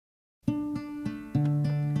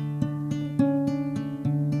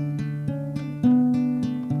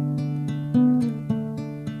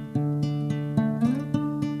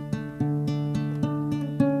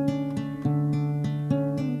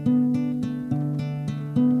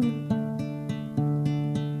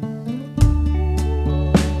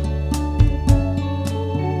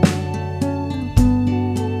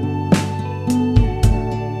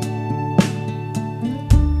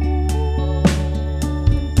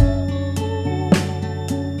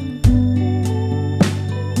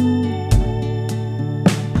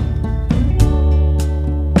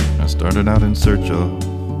started out in search of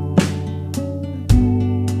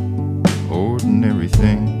ordinary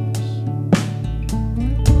things.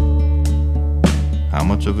 How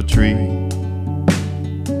much of a tree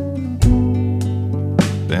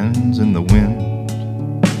bends in the wind?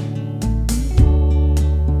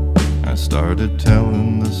 I started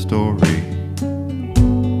telling the story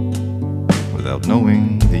without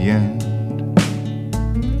knowing the end.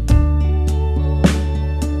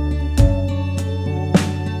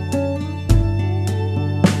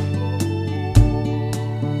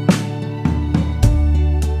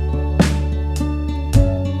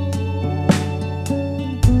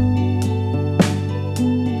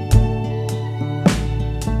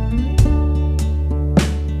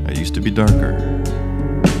 I used to be darker,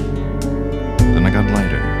 then I got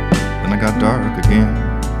lighter, then I got dark again.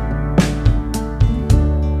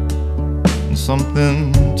 And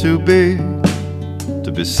something too big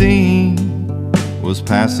to be seen was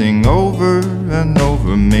passing over and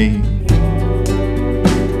over me.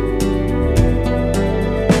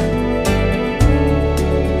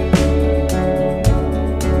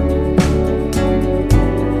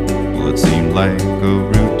 Well, it seemed like a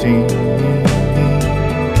routine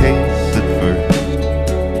case at first.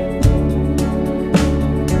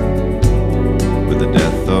 With the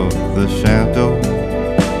death of the shadow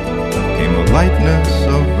came a lightness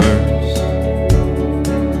of verse.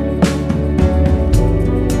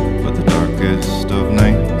 But the darkest of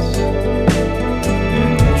nights in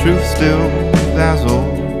truth still dazzled,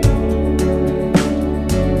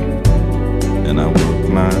 and I work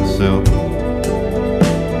myself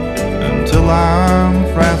until I'm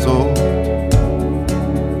frazzled.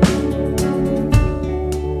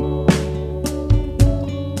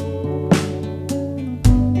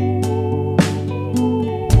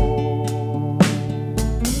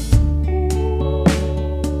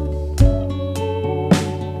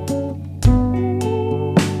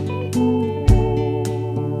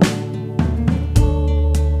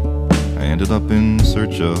 I ended up in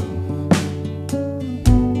search of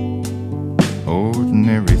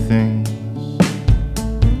ordinary things.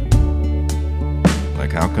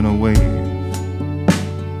 Like, how can a wave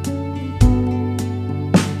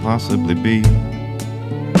possibly be?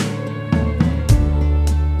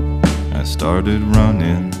 I started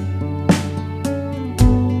running,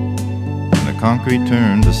 and the concrete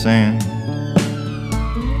turned to sand.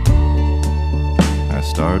 I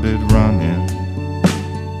started running,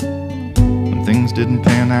 things didn't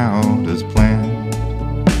pan out as planned.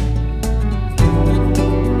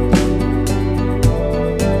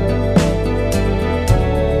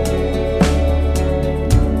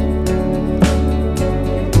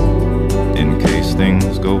 In case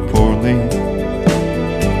things go poorly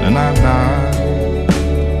and I'm not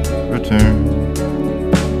returned,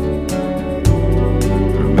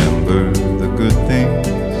 remember the good things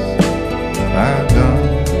I've done.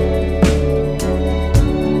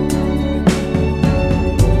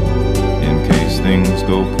 Things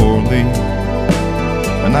go poorly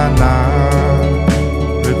and I not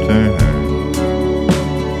return,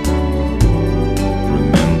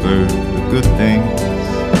 remember the good things